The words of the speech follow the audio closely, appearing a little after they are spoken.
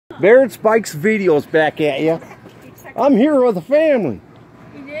Baird's Bikes videos back at you. I'm here with the family.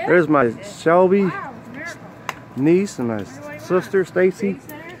 There's my Shelby niece and my sister Stacy.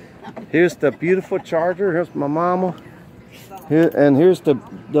 Here's the beautiful Charger. Here's my mama. And here's the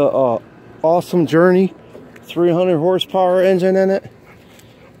awesome Journey 300 horsepower engine in it.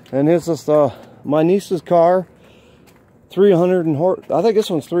 And here's this my niece's car. 300 and I think this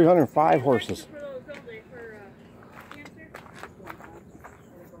one's 305 horses.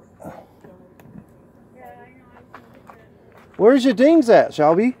 Where's your dings at,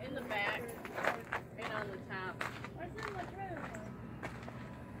 Shelby? In the back and on the top.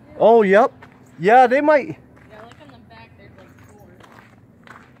 Oh, yep. Yeah, they might. Yeah, look on the back. There's like 4.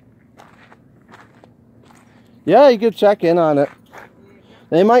 Yeah, you could check in on it.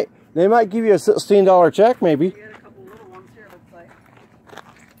 They might give you a $16 check, maybe. We had a couple little ones here, looks like.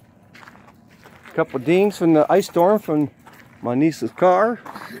 A couple dings from the ice storm from my niece's car.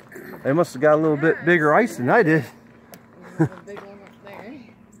 They must have got a little bit bigger ice than I did. Big one up there.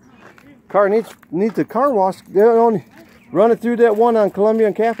 Car needs a car wash. They only run it through that one on Columbia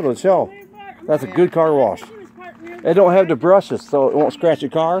and Capitol Shell. That's a good car wash. They don't have the brushes, so it won't scratch your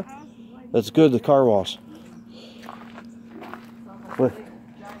car. That's good, the car wash. But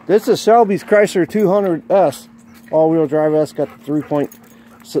this is Shelby's Chrysler 200S, all-wheel drive S. Got the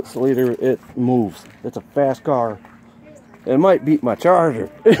 3.6 liter. It moves. It's a fast car. It might beat my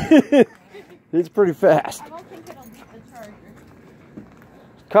Charger. It's pretty fast. I don't think it'll beat the Charger.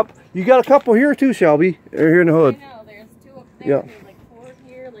 You got a couple here too, Shelby. They're here in the hood. I know, there's 2 up there. Yeah. There's like 4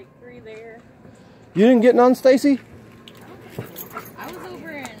 here, like 3 there. You didn't get none, Stacy? I was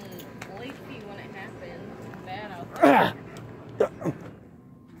over in Lakeview when it happened. Bad out there.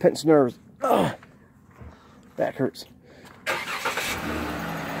 Pinch nerves. Back hurts.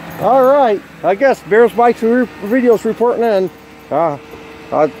 All right. I guess Baird's Bikes videos reporting in.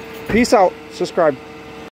 Peace out. Subscribe.